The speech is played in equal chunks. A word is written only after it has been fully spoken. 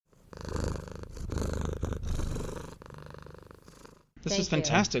This is Thank you.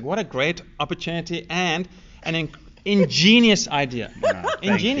 fantastic. What a great opportunity and an ingenious idea.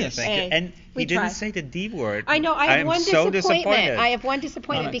 Ingenious. Thank you. Hey, And we he didn't try. say the D word. I know. I have am one so disappointment. disappointed. I have one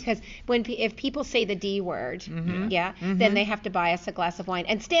disappointment Honest. because if people say the D word, Mm-hmm. then they have to buy us a glass of wine.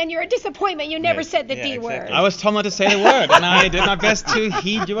 And Stan, you're a disappointment. You never Yes. said the Yeah, D exactly. word. I was told not to say the word, and I did my best to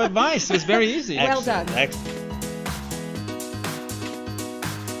heed your advice. It was very easy. Well done. Excellent.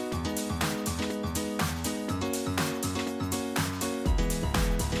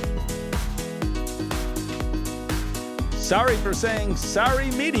 Sorry for Saying Sorry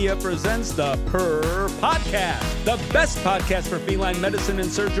Media presents the Purr Podcast, the best podcast for feline medicine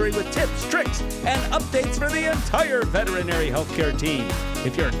and surgery with tips, tricks, and updates for the entire veterinary healthcare team.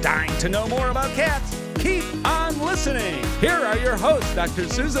 If you're dying to know more about cats, keep on listening. Here are your hosts, Dr.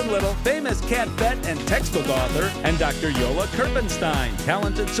 Susan Little, famous cat vet and textbook author, and Dr. Yola Kerpenstein,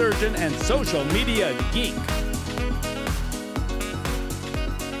 talented surgeon and social media geek.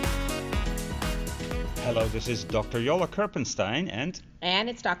 Hello, this is Dr. Yola Kerpenstein, and And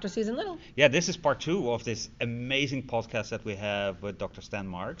it's Dr. Susan Little. yeah, this is part 2 of this amazing podcast that we have with Dr. Stan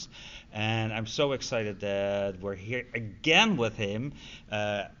Marks, and I'm so excited that we're here again with him.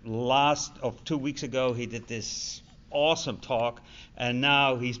 2 weeks ago, he did this awesome talk, and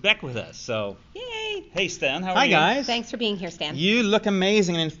now he's back with us. So, Yay. hey Stan, how are Hi, you? guys. Thanks for being here, Stan. You look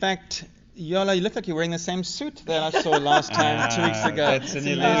amazing, and in fact, Yola, you look like you're wearing the same suit that I saw last time 2 weeks ago. That's an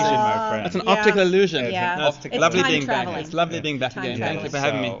illusion, my friend. It's an Yeah. optical illusion. Yeah. No, it's Optical lovely illusion. being back. Time It's lovely Yeah. being back Time again. travel. Thank you for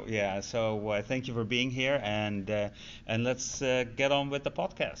having me. So thank you for being here, and let's get on with the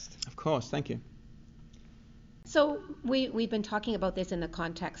podcast. Of course, thank you. So we've been talking about this in the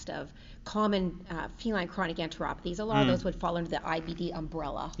context of common feline chronic enteropathies. A lot of those would fall under the IBD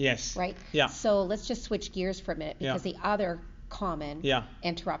umbrella. Yes. Right? Yeah. So let's just switch gears for a minute because Yeah. the other common Yeah.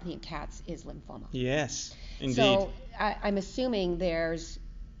 enteropathy in cats is lymphoma. Yes, indeed. So I'm assuming there's,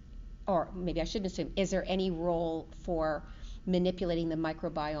 or maybe I shouldn't assume, is there any role for manipulating the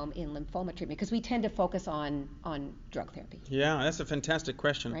microbiome in lymphoma treatment? Because we tend to focus on drug therapy, Yeah, that's a fantastic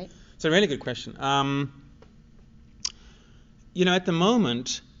question. right? It's a really good question. At the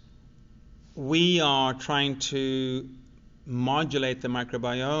moment, we are trying to modulate the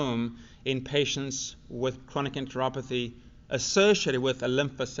microbiome in patients with chronic enteropathy associated with a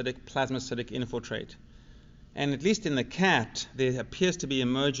lymphocytic plasmacytic infiltrate. And at least in the cat, there appears to be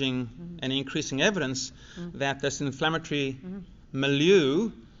emerging and increasing evidence that this inflammatory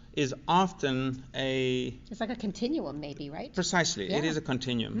milieu is often It's like a continuum, maybe, right? precisely, it Yeah. is a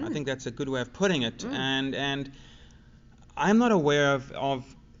continuum. I think that's a good way of putting it. And I'm not aware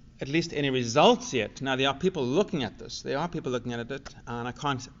of at least any results yet. Now, there are people looking at this. There are people looking at it, and I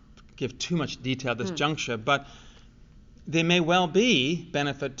can't give too much detail at this juncture, but there may well be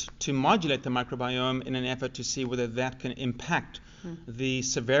benefit to modulate the microbiome in an effort to see whether that can impact the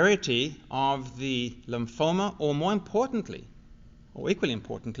severity of the lymphoma, or more importantly, or equally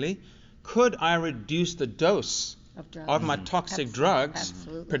importantly, could I reduce the dose Of drugs. of my toxic drugs,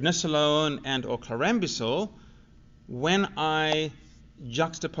 Absolutely. prednisolone and or chlorambucil, when I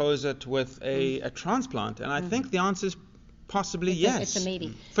juxtapose it with a transplant? And I think the answer is possibly yes. It's a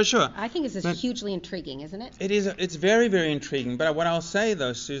maybe. For sure. I think this is But- hugely intriguing, isn't it? It is. It's very, very intriguing. But what I'll say,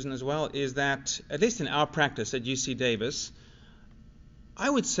 though, Susan, as well, is that at least in our practice at UC Davis, I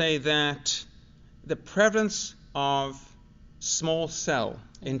would say that the prevalence of small cell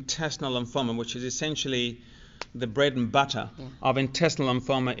intestinal lymphoma, which is essentially the bread and butter of intestinal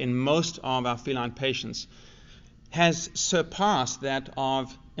lymphoma in most of our feline patients, has surpassed that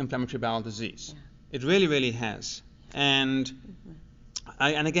of inflammatory bowel disease. It really, really has. And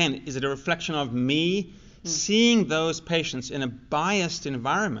again, is it a reflection of me seeing those patients in a biased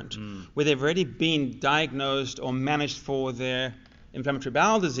environment where they've already been diagnosed or managed for their inflammatory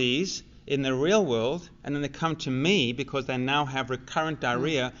bowel disease in the real world, and then they come to me because they now have recurrent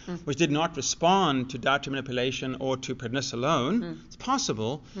diarrhea which did not respond to dietary manipulation or to prednisolone? It's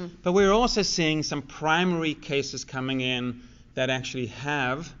possible, but we're also seeing some primary cases coming in that actually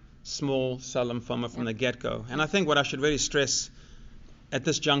have small cell lymphoma from the get-go. And I think what I should really stress at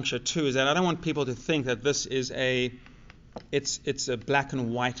this juncture too is that I don't want people to think that this is it's a black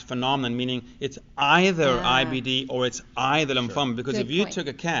and white phenomenon, meaning it's either IBD or it's either lymphoma. Because Good if you point. took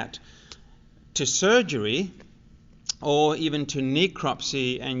a cat to surgery or even to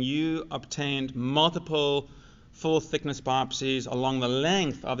necropsy and you obtained multiple full thickness biopsies along the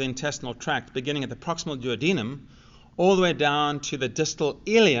length of the intestinal tract, beginning at the proximal duodenum all the way down to the distal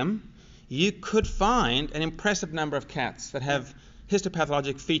ileum, you could find an impressive number of cats that have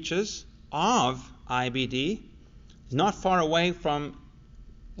histopathologic features of IBD, not far away from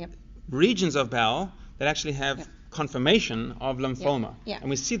regions of bowel that actually have confirmation of lymphoma. Yeah. And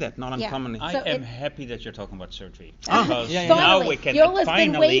we see that not Yeah. uncommonly. I So am it- happy that you're talking about surgery. Ah, Because yeah, yeah. now Finally, we can Yoela's been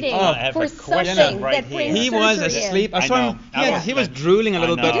finally waiting have for a question something right that brings here. He was surgery in. asleep. I I saw know. him. He was drooling a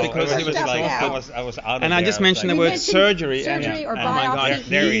little I know. bit because It he was Just like, exhausted. I was out of And I there. just was mentioned the like, word mentioned surgery. surgery or and oh my biopsy. God,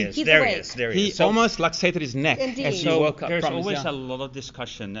 there he is. He's There he awake. is. There he is. So almost luxated his neck Indeed. as he So woke up there's from his, always yeah. a lot of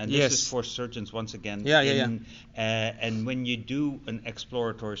discussion, and Yes. this is for surgeons once again. Yeah, yeah, And when you do an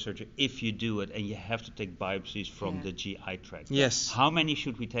exploratory surgery, if you do it, and you have to take biopsies from Yeah. the GI tract. Yes. How many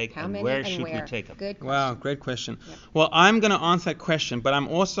should we take, How and many where and should where? we take them? Good question. Wow, great question. Yep. Well, I'm going to answer that question, but I'm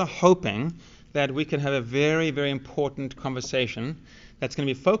also hoping that we can have a very, very important conversation that's going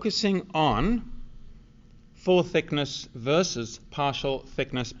to be focusing on full thickness versus partial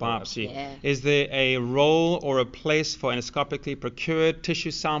thickness biopsy. Yeah. Is there a role or a place for endoscopically procured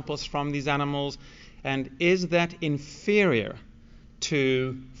tissue samples from these animals? And is that inferior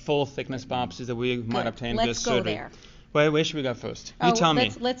to full thickness biopsies that we might Good. obtain Let's via go surgery? there. Where should we go first? You tell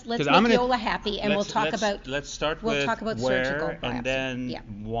me. Let's 'Cause make I'm gonna- Yoela happy, and we'll talk about. Let's start we'll with talk about where, surgical biopsy. and then Yeah.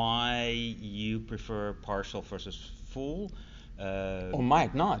 why you prefer partial versus full. Or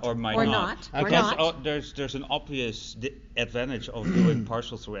might not. Or might Or not. not, or Because, not. there's an obvious advantage of doing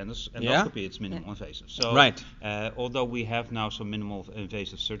partial through endoscopy. It's minimal invasive. So Right. Although we have now some minimal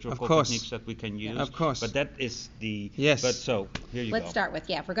invasive surgical course. techniques that we can use. Of course. But that is the. Yes. But so here you Let's go. start with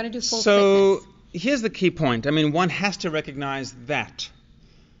if we're going to do full So thickness. here's the key point. I mean, one has to recognize that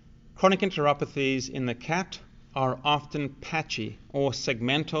chronic enteropathies in the cat are often patchy or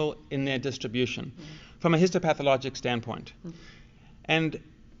segmental in their distribution from a histopathologic standpoint. And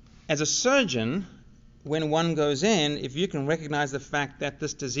as a surgeon, when one goes in, if you can recognize the fact that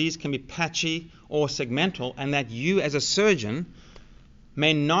this disease can be patchy or segmental, and that you as a surgeon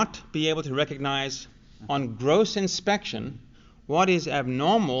may not be able to recognize on gross inspection what is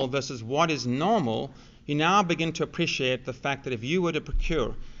abnormal versus what is normal, you now begin to appreciate the fact that if you were to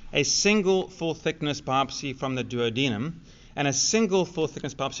procure a single full thickness biopsy from the duodenum and a single full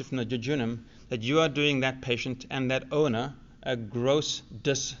thickness biopsy from the jejunum, that you are doing that patient and that owner a gross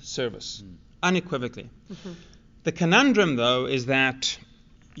disservice, unequivocally. The conundrum, though, is that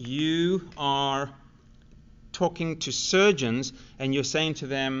you are talking to surgeons and you're saying to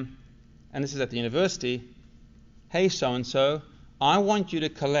them, and this is at the university, hey, so-and-so, I want you to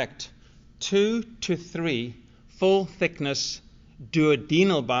collect 2 to 3 full thickness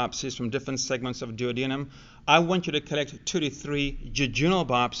duodenal biopsies from different segments of duodenum. I want you to collect 2 to 3 jejunal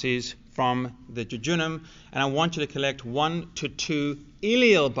biopsies from the jejunum, and I want you to collect 1 to 2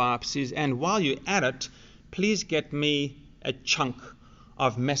 ileal biopsies, and while you're at it, please get me a chunk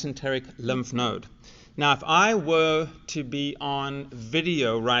of mesenteric lymph node. Now, if I were to be on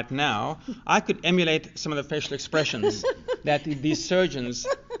video right now, I could emulate some of the facial expressions that these surgeons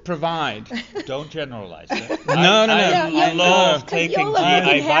provide. Don't generalize. No. I love taking Yoela GI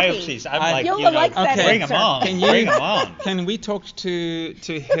wasn't happy. biopsies. I'm like, Yoela likes that Okay. bring them answer. on. Can you- Bring them on. Can we talk to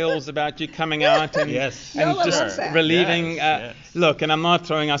Hills about you coming out and, Yes. and Yoela just loves that. relieving? Yes. Look, and I'm not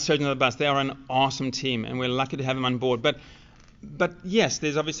throwing our surgeons on the bus. They are an awesome team, and we're lucky to have them on board. But yes,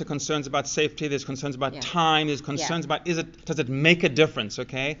 there's obviously concerns about safety. There's concerns about Yeah. time. There's concerns about does it make a difference?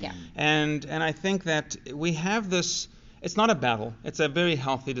 Okay. Yeah. And I think that we have this. It's not a battle. It's a very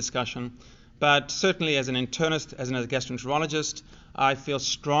healthy discussion. But certainly, as an internist, as a gastroenterologist, I feel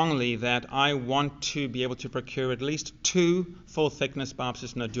strongly that I want to be able to procure at least 2 full thickness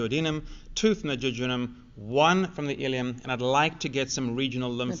biopsies from the duodenum, 2 from the jejunum, 1 from the ileum, and I'd like to get some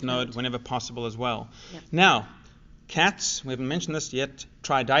regional lymph node whenever possible as well. Yep. Now, cats, we haven't mentioned this yet,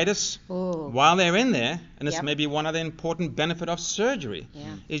 triditis, Ooh. while they're in there, and this Yep. may be one other important benefit of surgery, Yeah.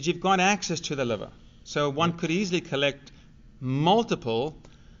 is you've got access to the liver. So one could easily collect multiple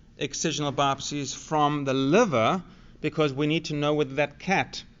excisional biopsies from the liver because we need to know whether that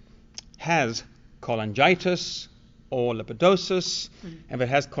cat has cholangitis or lipidosis. If it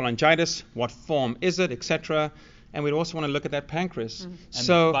has cholangitis, what form is it, etc. And we'd also want to look at that pancreas. And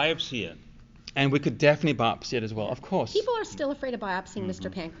So, biopsy it. and we could definitely biopsy it as well, of course. People are still afraid of biopsying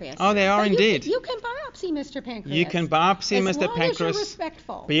Mr. Pancreas. Oh, they are But indeed. You can biopsy Mr. Pancreas. You can biopsy as Mr. long Pancreas. As you're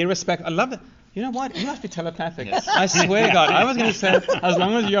respectful. Be respectful. I love it. You know what? You must be telepathic. Yes. I swear to God. I was going to say, as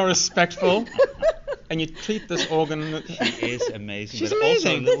long as you're respectful and you treat this organ. She is amazing, She's but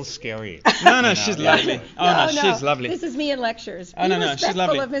amazing. also a little scary. No, she's lovely. Oh, no, no, she's lovely. This is me in lectures. Oh, Be no, she's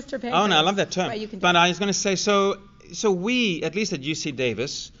respectful lovely. of Mr. Pancreas. Oh, no, I love that term. Right, you can But do it. I was going to say, so we, at least at UC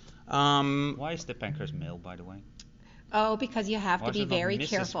Davis, Why is the pancreas male, by the way? Oh, because you have Why to is be it not very Mrs.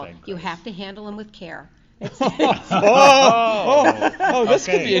 careful. You Pancreas? have to handle them with care. This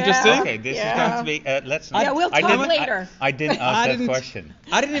could be interesting. Okay, this is going to be. Let's not. Yeah, we'll talk later. I didn't ask that question.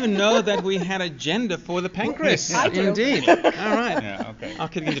 I didn't even know that we had a gender for the pancreas. I do. Indeed. All right. Yeah, okay. I'll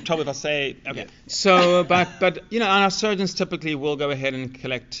get into trouble if I say. Okay. So, but our surgeons typically will go ahead and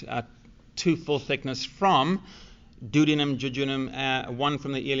collect 2 full thickness from duodenum, jejunum, 1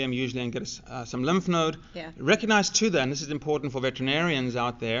 from the ileum usually, and get some lymph node. Yeah. Recognize too, then, this is important for veterinarians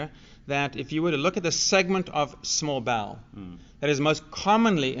out there, that if you were to look at the segment of small bowel that is most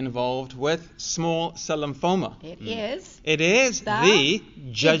commonly involved with small cell lymphoma, It is it is the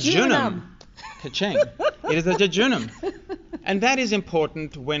jejunum. Ka-ching. It is the jejunum. And that is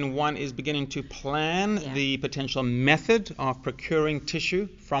important when one is beginning to plan the potential method of procuring tissue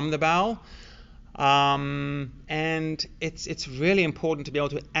from the bowel. And it's really important to be able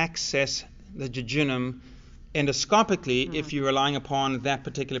to access the jejunum endoscopically if you're relying upon that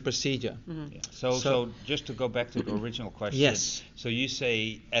particular procedure. Yeah. So just to go back to the original question. Yes. So you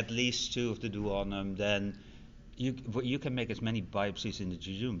say at least 2 of the duodenum, then you can make as many biopsies in the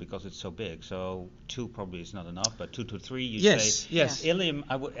jejunum because it's so big. So 2 probably is not enough, but 2 to 3 you say. Yes. Ileum,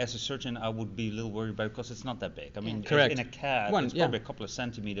 as a surgeon, I would be a little worried about because it's not that big. I mean, Correct. in a cat, it's probably a couple of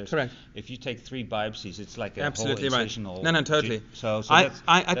centimeters. Correct. If you take 3 biopsies, it's like a Absolutely whole right. incisional. No, totally. So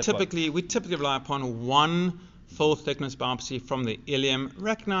we typically rely upon 1 full thickness biopsy from the ileum,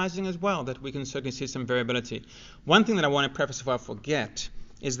 recognizing as well that we can certainly see some variability. One thing that I want to preface before I forget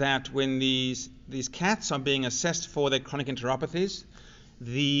is that when these cats are being assessed for their chronic enteropathies,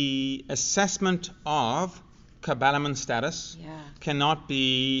 the assessment of cobalamin status cannot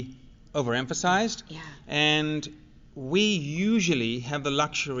be overemphasized. Yeah. And we usually have the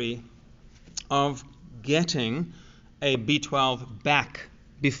luxury of getting a B12 back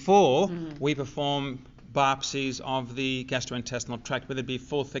before we perform biopsies of the gastrointestinal tract, whether it be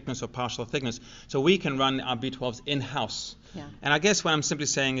full thickness or partial thickness. So we can run our B12s in-house. Yeah. And I guess what I'm simply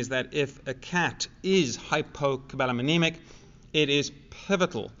saying is that if a cat is hypocobalaminemic, it is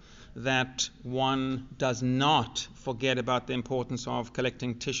pivotal that one does not forget about the importance of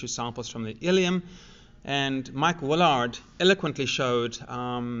collecting tissue samples from the ileum. And Mike Willard eloquently showed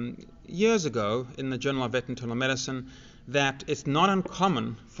years ago in the Journal of Vet Internal Medicine that it's not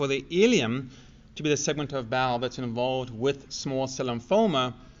uncommon for the ileum to be the segment of bowel that's involved with small cell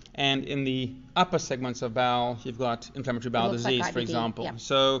lymphoma, and in the upper segments of bowel, you've got inflammatory bowel disease, for example. Yep.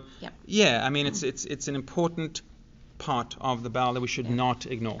 So, Yep. I mean, it's an important part of the bowel that we should not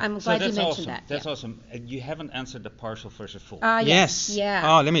ignore. I'm glad you mentioned awesome. that. That's awesome. You haven't answered the partial versus full. Yes. Yeah.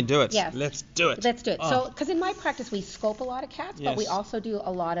 Oh, let me do it. Yes. Let's do it. Let's do it. So, because in my practice we scope a lot of cats, but we Yes. also do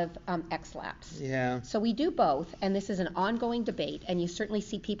a lot of XLAPs. Yeah. So we do both, and this is an ongoing debate. And you certainly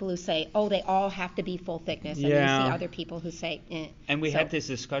see people who say, "Oh, they all have to be full thickness," and you see other people who say, "Eh." And we had this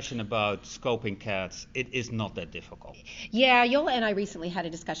discussion about scoping cats. It is not that difficult. Yeah, Yola and I recently had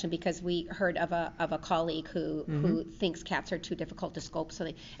a discussion because we heard of a colleague who thinks cats are too difficult to scope. So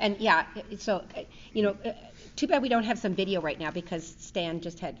too bad we don't have some video right now because Stan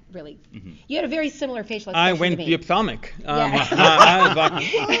just had really. You had a very similar facial expression. I went to me. ophthalmic. Yeah.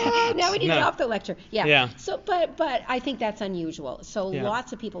 Now we need to get off the lecture. Yeah. Yeah. So, but I think that's unusual. So Yeah.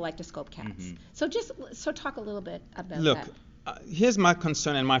 lots of people like to scope cats. So talk a little bit about Look, that. here's my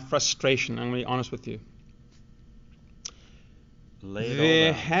concern and my frustration. I'm going to be honest with you.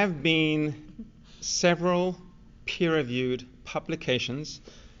 There have been several peer-reviewed publications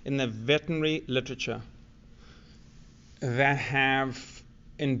in the veterinary literature that have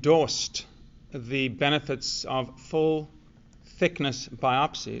endorsed the benefits of full thickness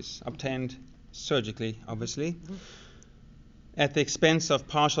biopsies obtained surgically, obviously, at the expense of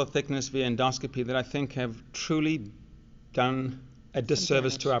partial thickness via endoscopy that I think have truly done a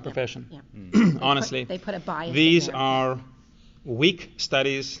disservice to our profession. Yeah. Honestly. They put a bias in These there. are weak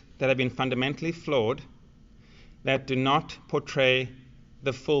studies that have been fundamentally flawed, that do not portray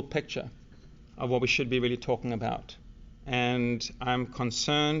the full picture of what we should be really talking about. And I'm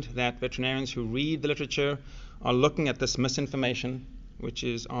concerned that veterinarians who read the literature are looking at this misinformation, which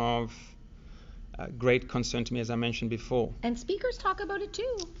is of great concern to me, as I mentioned before. And speakers talk about it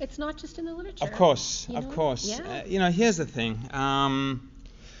too. It's not just in the literature. Of course. Yeah. Here's the thing.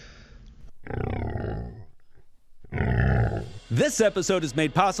 This episode is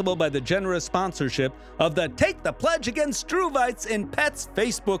made possible by the generous sponsorship of the Take the Pledge Against Struvites in Pets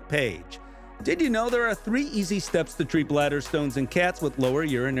Facebook page. Did you know there are 3 easy steps to treat bladder stones in cats with lower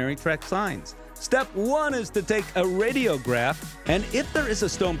urinary tract signs? Step 1 is to take a radiograph, and if there is a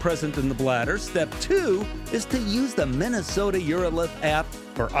stone present in the bladder, step 2 is to use the Minnesota UroLift app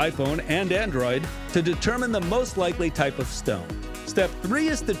for iPhone and Android to determine the most likely type of stone. Step 3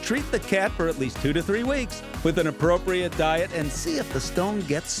 is to treat the cat for at least 2 to 3 weeks with an appropriate diet and see if the stone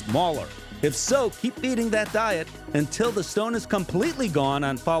gets smaller. If so, keep feeding that diet until the stone is completely gone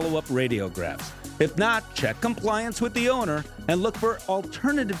on follow-up radiographs. If not, check compliance with the owner and look for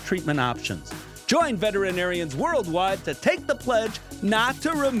alternative treatment options. Join veterinarians worldwide to take the pledge not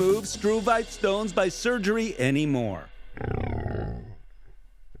to remove struvite stones by surgery anymore.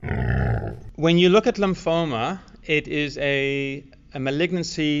 When you look at lymphoma, it is a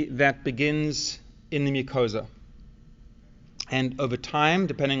malignancy that begins in the mucosa. And over time,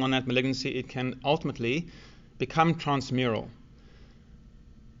 depending on that malignancy, it can ultimately become transmural.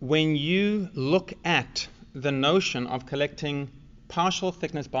 When you look at the notion of collecting partial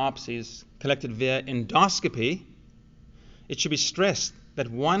thickness biopsies collected via endoscopy, it should be stressed that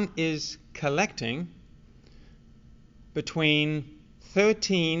one is collecting between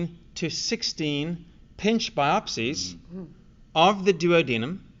 13 to 16 pinch biopsies of the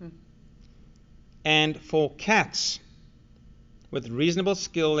duodenum, and for cats with reasonable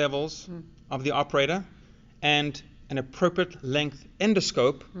skill levels of the operator and an appropriate length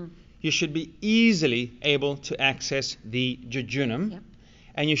endoscope, you should be easily able to access the jejunum,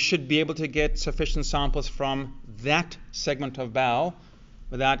 and you should be able to get sufficient samples from that segment of bowel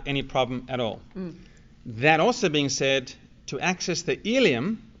without any problem at all. That also being said, to access the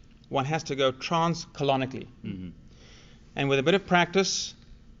ileum, one has to go transcolonically. And with a bit of practice,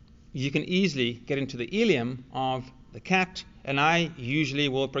 you can easily get into the ileum of the cat, and I usually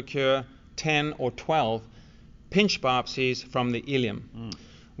will procure 10 or 12 pinch biopsies from the ileum.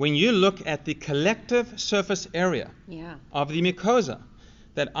 When you look at the collective surface area of the mucosa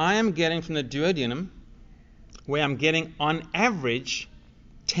that I am getting from the duodenum, where I'm getting on average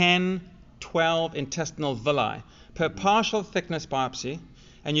 10, 12 intestinal villi per partial thickness biopsy,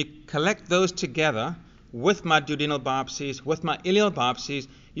 and you collect those together with my duodenal biopsies, with my ileal biopsies,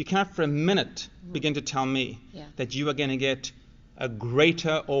 you cannot for a minute begin to tell me that you are going to get a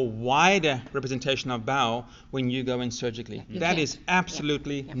greater or wider representation of bowel when you go in surgically. That is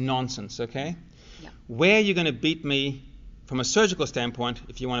absolutely nonsense, okay? Where you're going to beat me from a surgical standpoint,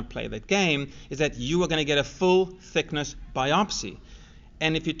 if you want to play that game, is that you are going to get a full thickness biopsy.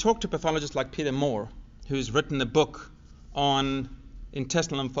 And if you talk to pathologists like Peter Moore, who's written a book on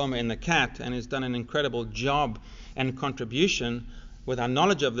intestinal lymphoma in the cat and has done an incredible job and contribution with our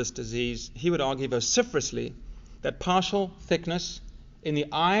knowledge of this disease, he would argue vociferously that partial thickness in the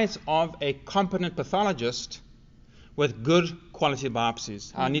eyes of a competent pathologist with good quality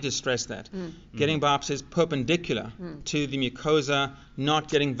biopsies, I need to stress that, getting biopsies perpendicular to the mucosa, not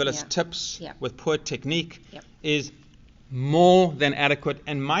getting villous tips with poor technique is more than adequate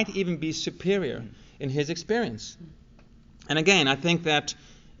and might even be superior in his experience. And again, I think that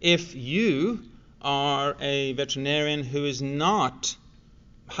if you are a veterinarian who is not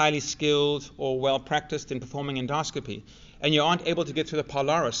highly skilled or well practiced in performing endoscopy, and you aren't able to get through the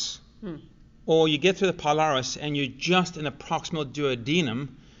pylorus, or you get through the pylorus and you're just in the proximal duodenum,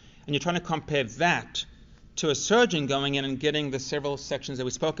 and you're trying to compare that to a surgeon going in and getting the several sections that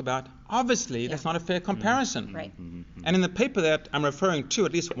we spoke about, obviously that's not a fair comparison. Right. And in the paper that I'm referring to,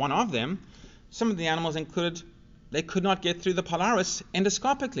 at least one of them, some of the animals included, they could not get through the pylorus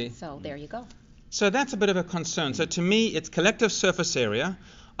endoscopically. So there you go. So that's a bit of a concern. So to me, it's collective surface area.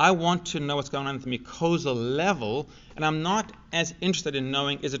 I want to know what's going on at the mucosal level, and I'm not as interested in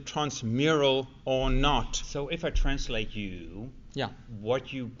knowing is it transmural or not. So if I translate you, Yeah.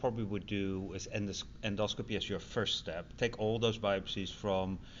 what you probably would do is endoscopy as your first step. Take all those biopsies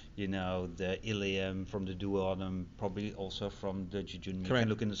from, the ileum, from the duodenum, probably also from the jejunum. You Correct. can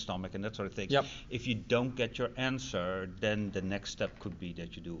look in the stomach and that sort of thing. Yep. If you don't get your answer, then the next step could be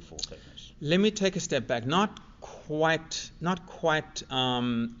that you do full thickness. Let me take a step back. Not quite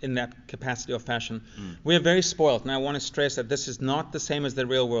in that capacity or fashion. We are very spoiled, and I want to stress that this is not the same as the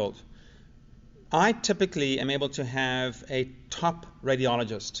real world. I typically am able to have a top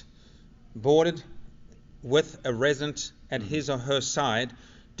radiologist boarded with a resident at his or her side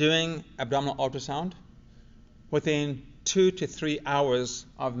doing abdominal ultrasound within 2 to 3 hours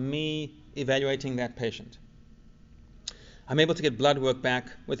of me evaluating that patient. I'm able to get blood work back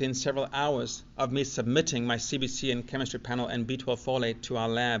within several hours of me submitting my CBC and chemistry panel and B12 folate to our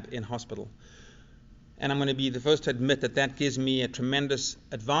lab in hospital. And I'm going to be the first to admit that that gives me a tremendous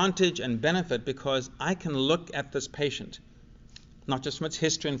advantage and benefit, because I can look at this patient, not just from its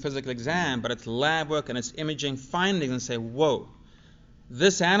history and physical exam, but its lab work and its imaging findings, and say, whoa,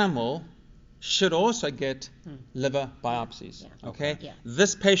 this animal should also get liver biopsies. Yeah. Okay? Yeah.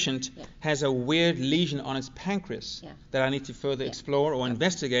 This patient Yeah. has a weird lesion on his pancreas Yeah. that I need to further Yeah. explore or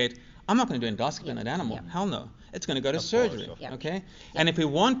investigate. I'm not going to do endoscopy on Yeah. that animal. Yeah. Hell no. It's going to go to Of course, surgery. of course. Okay? And if we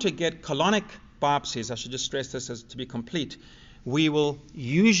want to get colonic biopsies, I should just stress this as to be complete, we will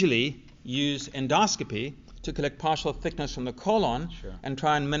usually use endoscopy to collect partial thickness from the colon Sure. and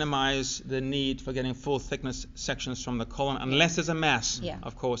try and minimize the need for getting full thickness sections from the colon, unless there's a mass, Yeah.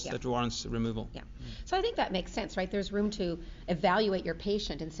 of course, Yeah. that warrants removal. Yeah. So I think that makes sense, right? There's room to evaluate your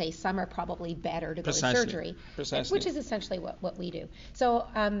patient and say some are probably better to go to Precisely. surgery, Precisely. which is essentially what we do. So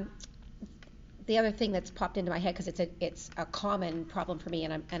the other thing that's popped into my head, because it's a common problem for me,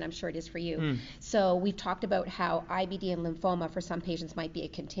 and I'm sure it is for you. So we've talked about how IBD and lymphoma for some patients might be a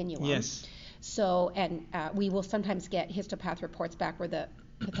continuum. Yes. So, and we will sometimes get histopath reports back where the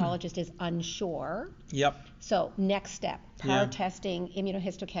pathologist is unsure. Yep. So next step, PAR Yeah. testing,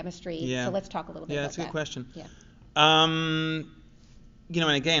 immunohistochemistry. Yeah. So let's talk a little bit Yeah, about that's a good that. question. Yeah. And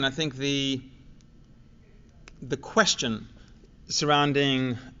again, I think the question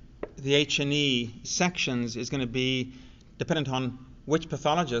surrounding the H&E sections is going to be dependent on which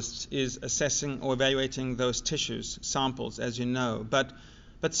pathologist is assessing or evaluating those tissues, samples, as you know. But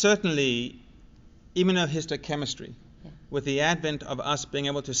certainly, immunohistochemistry, with the advent of us being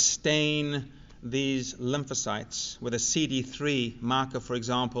able to stain these lymphocytes with a CD3 marker, for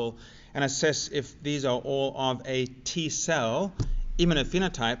example, and assess if these are all of a T cell,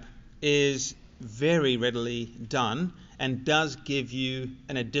 immunophenotype is very readily done and does give you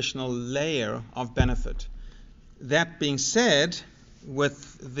an additional layer of benefit. That being said,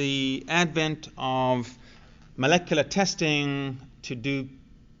 with the advent of molecular testing to do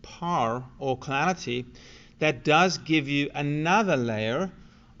PAR or clonality, that does give you another layer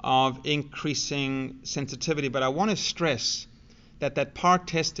of increasing sensitivity. But I want to stress that PAR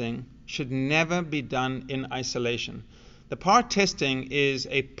testing should never be done in isolation. The PAR testing is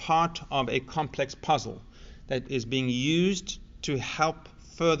a part of a complex puzzle that is being used to help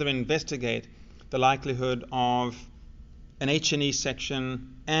further investigate the likelihood of an H&E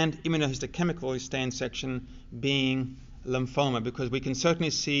section and immunohistochemical stain section being lymphoma, because we can certainly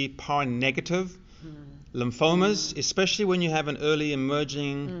see PAR negative lymphomas, especially when you have an early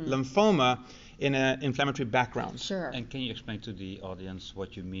emerging lymphoma in an inflammatory background. Sure. And can you explain to the audience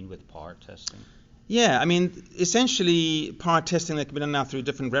what you mean with PAR testing? Yeah, I mean, essentially, PAR testing that can be done now through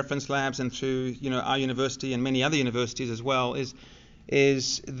different reference labs and through, our university and many other universities as well, is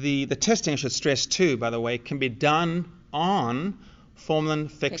the testing, I should stress too, by the way, can be done on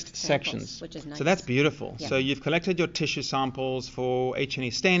formalin-fixed Fixed sections. samples, which is nice. So that's beautiful. Yeah. So you've collected your tissue samples for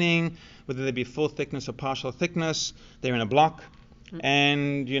H&E staining, whether they be full thickness or partial thickness. They're in a block.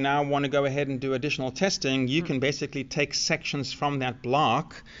 And you now want to go ahead and do additional testing. You can basically take sections from that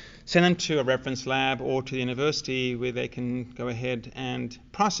block, send them to a reference lab or to the university where they can go ahead and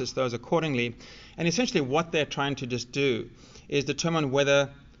process those accordingly. And essentially what they're trying to just do is determine whether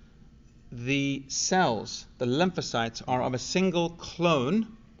the cells, the lymphocytes, are of a single clone,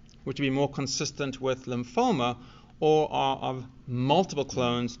 which would be more consistent with lymphoma, or are of multiple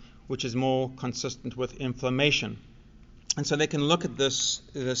clones, which is more consistent with inflammation. And so they can look at this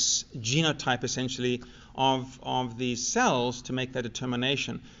genotype, essentially, of these cells to make that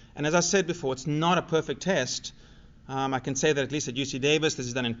determination. And as I said before, it's not a perfect test. I can say that at least at UC Davis, this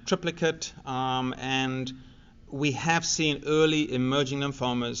is done in triplicate, and we have seen early emerging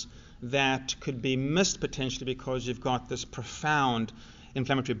lymphomas that could be missed potentially because you've got this profound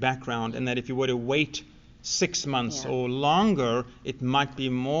inflammatory background, and that if you were to wait 6 months or longer, it might be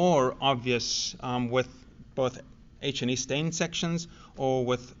more obvious with both H&E stain sections or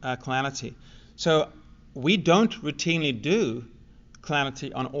with clonality. So we don't routinely do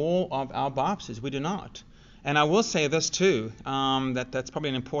clonality on all of our biopsies. We do not. And I will say this too, that's probably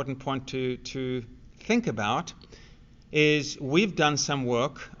an important point to think about, is we've done some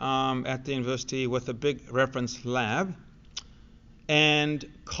work at the university with a big reference lab, and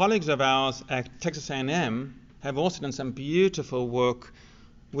colleagues of ours at Texas A&M have also done some beautiful work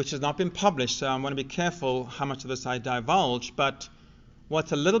which has not been published, so I want to be careful how much of this I divulge. But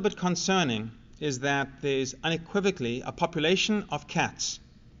what's a little bit concerning is that there's unequivocally a population of cats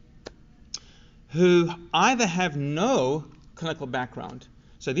who either have no clinical background.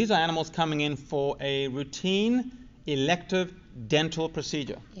 So these are animals coming in for a routine elective dental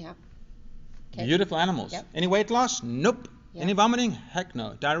procedure. Yeah. Okay. Beautiful animals. Yep. Any weight loss? Nope. Yep. Any vomiting? Heck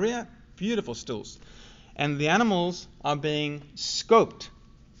no. Diarrhea? Beautiful stools. And the animals are being scoped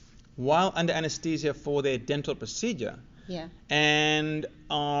while under anesthesia for their dental procedure, Yeah. and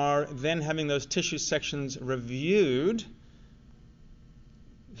are then having those tissue sections reviewed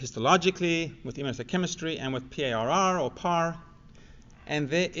histologically, with immunohistochemistry, and with PARR or PAR. And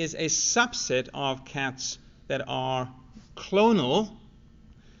there is a subset of cats that are clonal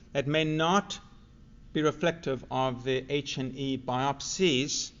that may not be reflective of the H&E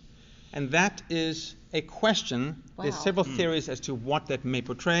biopsies, and that is a question. Wow. There's several theories as to what that may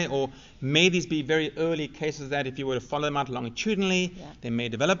portray, or may these be very early cases that if you were to follow them out longitudinally, they may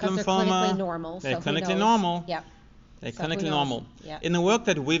develop Because lymphoma. they're clinically normal. They're so who clinically knows? normal. Yep. They're So who clinically knows? normal. Yeah. In the work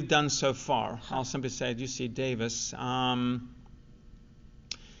that we've done so far, I'll simply say at UC Davis,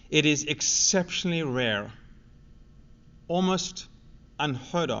 it is exceptionally rare, almost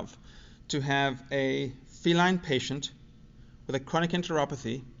unheard of, to have a feline patient with a chronic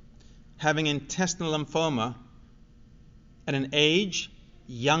enteropathy having intestinal lymphoma at an age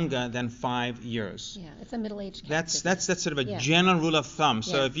younger than 5 years. Yeah, it's a middle-aged cat. That's sort of a Yeah. general rule of thumb.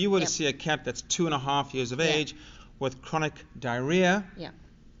 So Yeah. if you were to Yep. see a cat that's 2.5 years of Yeah. age with chronic diarrhea, Yeah.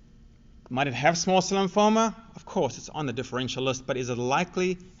 might it have small cell lymphoma? Of course, it's on the differential list, but is it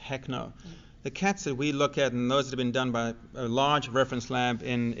likely? Heck no. The cats that we look at, and those that have been done by a large reference lab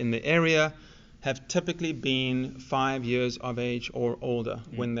in the area, have typically been 5 years of age or older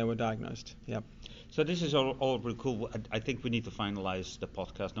when they were diagnosed. Yep. So this is all really cool. I think we need to finalize the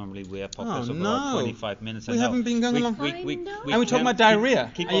podcast. Normally we have podcasts of no. about 25 minutes. We haven't been going along. I know. And we're talking about diarrhea.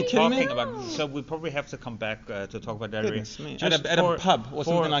 Keep Are you on kidding me? talking about. So we probably have to come back to talk about diarrhea. Goodness me. Just At a pub or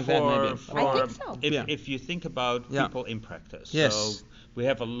something like that, maybe. I think so. If you think about Yeah. people in practice, Yes. so we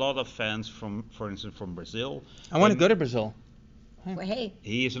have a lot of fans from, for instance, from Brazil. I want to And go to Brazil. Well, hey,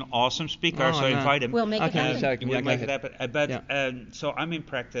 He is an awesome speaker, Oh, so no. invite him. we'll make it Okay, happen. exactly. We'll Yeah, go make it ahead. happen. But Yeah. so I'm in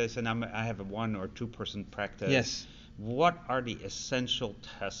practice, and I have a 1 or 2 person practice. Yes. What are the essential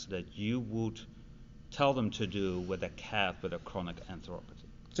tests that you would tell them to do with a cat with a chronic enteropathy?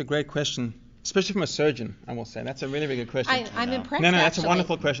 It's a great question, especially from a surgeon, I will say. That's a really, really good question. I'm No. impressed. No, that's a actually.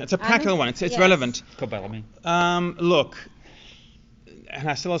 wonderful question. It's a I'm practical im- one. It's yes. relevant. Go Bellamy. Look, and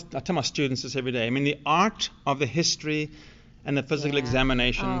I tell my students this every day. I mean, the art of the history and the physical Yeah.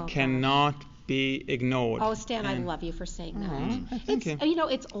 examination Oh, cannot be ignored. Oh, Stan, I And love you for saying that. Aw, thank you.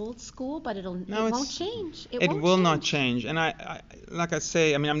 It's old school, but it won't change. It won't will not change. And I like I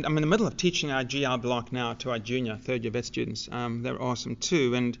say, I mean, I'm in the middle of teaching our GL block now to our junior, third year vet students. They're awesome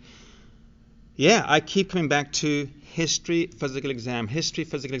too. And yeah, I keep coming back to history, physical exam.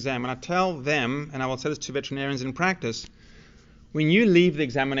 And I tell them, and I will say this to veterinarians in practice, when you leave the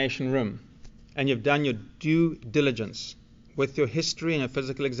examination room and you've done your due diligence with your history and your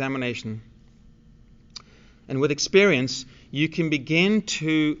physical examination, and with experience, you can begin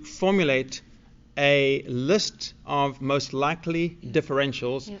to formulate a list of most likely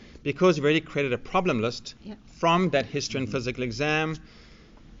differentials Yeah. because you've already created a problem list Yeah. from that history and physical exam.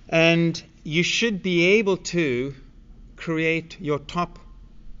 And you should be able to create your top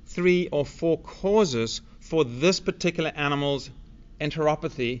 3 or 4 causes for this particular animal's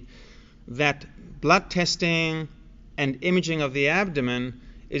enteropathy, that blood testing and imaging of the abdomen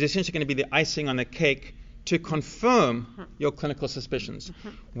is essentially going to be the icing on the cake to confirm your clinical suspicions.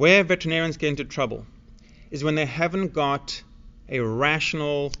 Where veterinarians get into trouble is when they haven't got a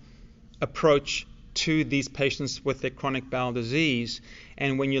rational approach to these patients with their chronic bowel disease.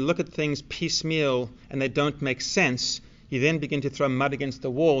 And when you look at things piecemeal and they don't make sense, you then begin to throw mud against the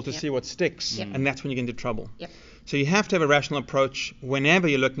wall to Yep. see what sticks, Yep. and that's when you get into trouble. Yep. So you have to have a rational approach whenever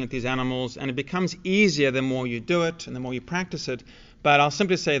you're looking at these animals, and it becomes easier the more you do it and the more you practice it. But I'll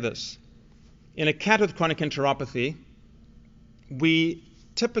simply say this. In a cat with chronic enteropathy, we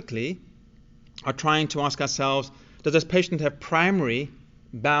typically are trying to ask ourselves, does this patient have primary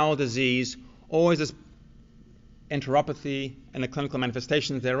bowel disease, or is this enteropathy and the clinical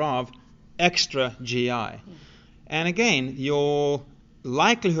manifestations thereof extra GI? And again, your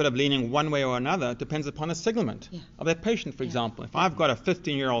likelihood of leaning one way or another depends upon the signalment Yeah. of that patient, for Yeah. example. If I've got a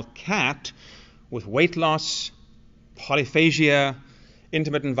 15-year-old cat with weight loss, polyphagia,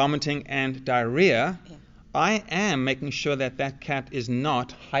 intermittent vomiting, and diarrhea, Yeah. I am making sure that that cat is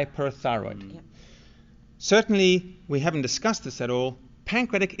not hyperthyroid. Yeah. Certainly, we haven't discussed this at all.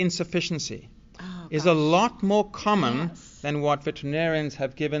 Pancreatic insufficiency Oh, is gosh. a lot more common Yes. than what veterinarians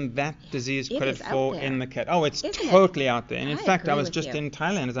have given that disease It credit is out for there. in the cat. Oh, it's Isn't it? totally out there. And in I fact, I agree was with just you. in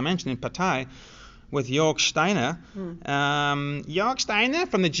Thailand, as I mentioned, in Pattaya, with Jörg Steiner. Jörg Steiner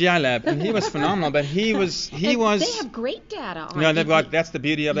from the GI lab, and he was phenomenal. But he was They have great data on no, they've EP. got, that's the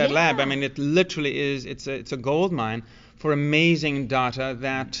beauty of that lab. I Yeah. mean, it literally is, it's a gold mine for amazing data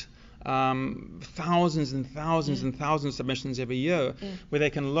that thousands and thousands and thousands of submissions every year, where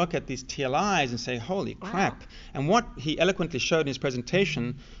they can look at these TLIs and say, holy crap. And what he eloquently showed in his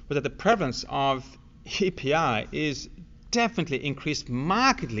presentation was that the prevalence of EPI is definitely increased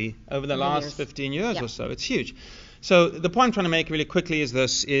markedly over the Over the last years. 15 years Yeah. or so. It's huge. So the point I'm trying to make really quickly is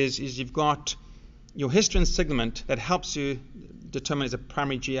this, is you've got your history and signalement that helps you determine is it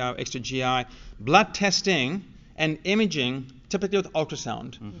primary GI or extra GI, blood testing and imaging, typically with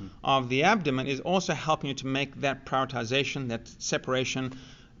ultrasound of the abdomen, is also helping you to make that prioritization, that separation.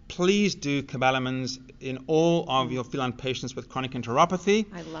 Please do cobalamins in all of your feline patients with chronic enteropathy.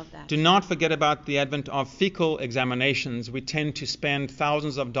 I love that. Do not forget about the advent of fecal examinations. We tend to spend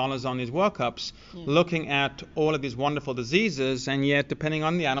thousands of dollars on these workups looking at all of these wonderful diseases, and yet, depending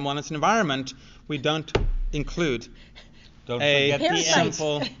on the animal and its environment, we don't include Don't a forget the end.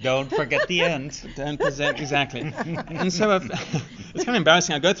 sample. Don't forget the end. Don't present exactly. And so it's kind of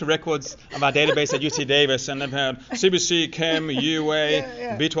embarrassing. I go through records of our database at UC Davis, and they've had CBC, Chem,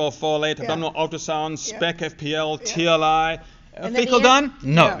 UA, B12 folate, abdominal ultrasound, SPEC, FPL, TLI. And then Fecal the done?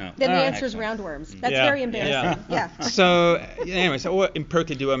 No. Then the All right. answer is roundworms. That's Yeah, very embarrassing. Yeah. So anyway, or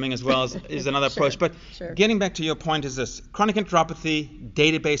empirically deworming as well is another Sure, approach. But sure. getting back to your point is this: chronic enteropathy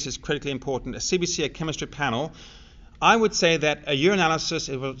database is critically important. A CBC, a chemistry panel. I would say that a urinalysis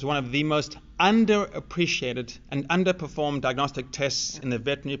was one of the most underappreciated and underperformed diagnostic tests in the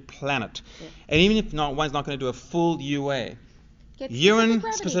veterinary planet. Yeah. And even if one's not going to do a full UA, Get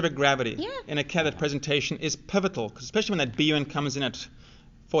urine-specific gravity Yeah. in a cat presentation is pivotal, 'cause especially when that BUN comes in at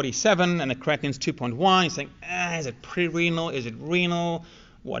 47 and the creatinine's 2.1, you're saying, is it pre-renal? Is it renal?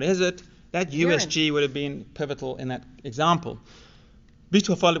 What is it? That Urine. USG would have been pivotal in that example.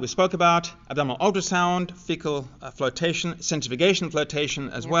 B12 folate we spoke about, abdominal ultrasound, fecal flotation, centrifugation flotation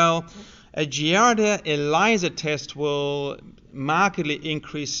as well. A Giardia ELISA test will markedly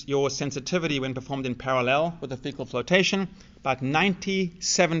increase your sensitivity when performed in parallel with the fecal flotation. About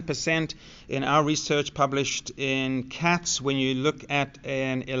 97% in our research published in cats when you look at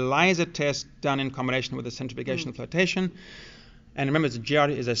an ELISA test done in combination with the centrifugation flotation. And remember,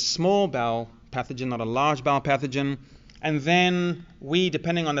 Giardia is a small bowel pathogen, not a large bowel pathogen. And then we,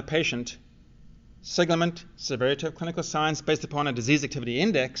 depending on the patient, signalement, severity of clinical signs based upon a disease activity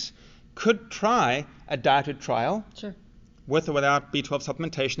index, could try a dietary trial Sure. with or without B12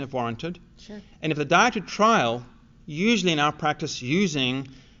 supplementation if warranted. Sure. And if the dietary trial, usually in our practice using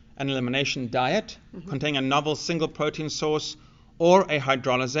an elimination diet containing a novel single protein source or a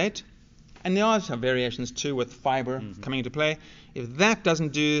hydrolysate, and there are some variations too with fiber coming into play, if that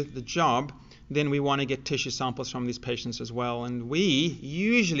doesn't do the job, then we want to get tissue samples from these patients as well. And we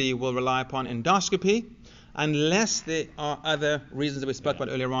usually will rely upon endoscopy unless there are other reasons that we spoke about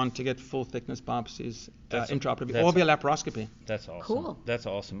earlier on to get full thickness biopsies intraoperatively or via laparoscopy. That's awesome. Cool. That's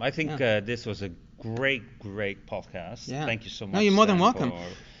awesome. I think this was a great podcast. Yeah. Thank you so much. No, you're more than Stan, welcome.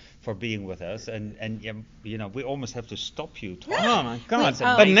 For being with us, and you know, we almost have to stop you. Oh my God!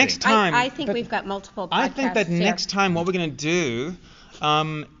 Oh, But next time, I think we've got multiple podcasts I think that here. next time what we're going to do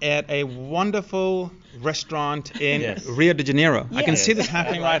at a wonderful restaurant in Yes. Rio de Janeiro. I can Yes. see this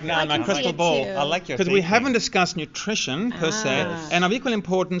happening right now in my can see crystal it ball. too. I like your Because we thinking. haven't discussed nutrition per se, Ah. and of equal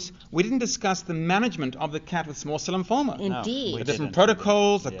importance, we didn't discuss the management of the cat with small cell lymphoma. Indeed. we The different didn't.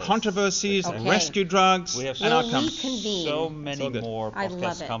 protocols, the Yes. controversies, Okay. rescue drugs, We have and Will outcomes. we convene? so It's many all good. more I love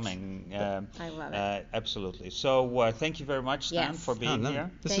podcasts it. coming. I love it. Absolutely. So thank you very much, Stan, Yes. for being Oh, no. here.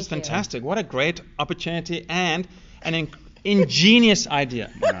 This Thank is you. fantastic. What a great opportunity and an ingenious idea.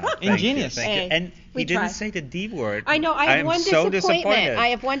 Thank you, Ingenious. thank you. Hey, And we he didn't try. say the D word. I know. I have I'm one so disappointment. disappointed. I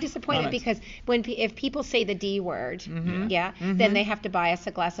have one disappointment All right. because if people say the D word, then they have to buy us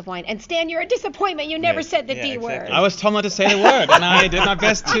a glass of wine. And Stan, you're a disappointment. You never Yes. said the Yeah, D exactly. word. I was told not to say the word, and I did my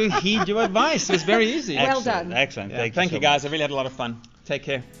best to heed your advice. It was very easy. Well Excellent, done. Excellent. Yeah, Thank thank you, you, so guys. much. I really had a lot of fun. Take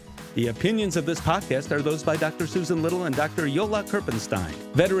care. The opinions of this podcast are those by Dr. Susan Little and Dr. Yola Kerpenstein.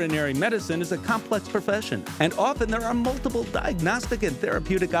 Veterinary medicine is a complex profession, and often there are multiple diagnostic and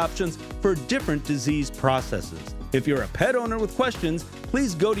therapeutic options for different disease processes. If you're a pet owner with questions,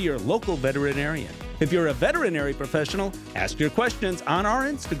 please go to your local veterinarian. If you're a veterinary professional, ask your questions on our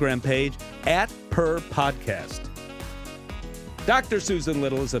Instagram page @PerPodcast. Dr. Susan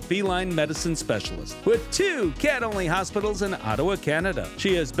Little is a feline medicine specialist with 2 cat-only hospitals in Ottawa, Canada.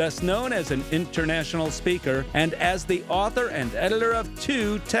 She is best known as an international speaker and as the author and editor of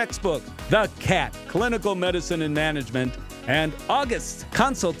 2 textbooks, The Cat, Clinical Medicine and Management, and August,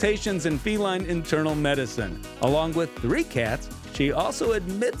 Consultations in Feline Internal Medicine. Along with 3 cats, she also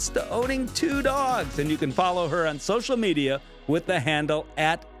admits to owning 2 dogs, and you can follow her on social media with the handle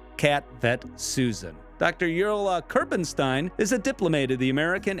 @CatVetSusan. Dr. Yola Kerpenstein is a diplomate of the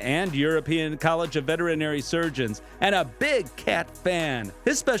American and European College of Veterinary Surgeons and a big cat fan.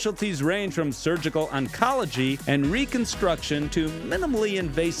 His specialties range from surgical oncology and reconstruction to minimally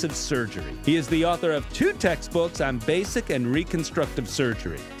invasive surgery. He is the author of 2 textbooks on basic and reconstructive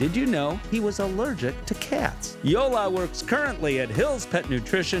surgery. Did you know he was allergic to cats? Yola works currently at Hill's Pet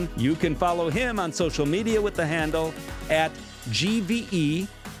Nutrition. You can follow him on social media with the handle @GVETSX.